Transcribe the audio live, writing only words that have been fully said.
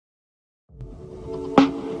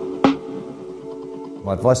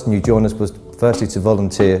My advice to new joiners was firstly to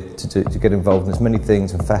volunteer, to get involved in as many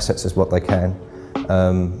things and facets as what they can.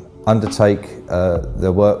 Undertake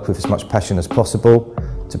their work with as much passion as possible,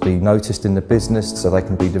 to be noticed in the business so they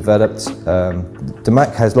can be developed. The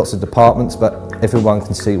MAC has lots of departments, but everyone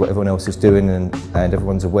can see what everyone else is doing and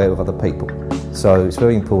everyone's aware of other people. So it's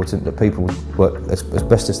very important that people work as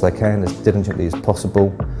best as they can, as diligently as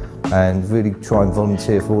possible, and really try and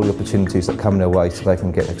volunteer for all the opportunities that come their way so they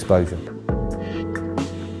can get exposure.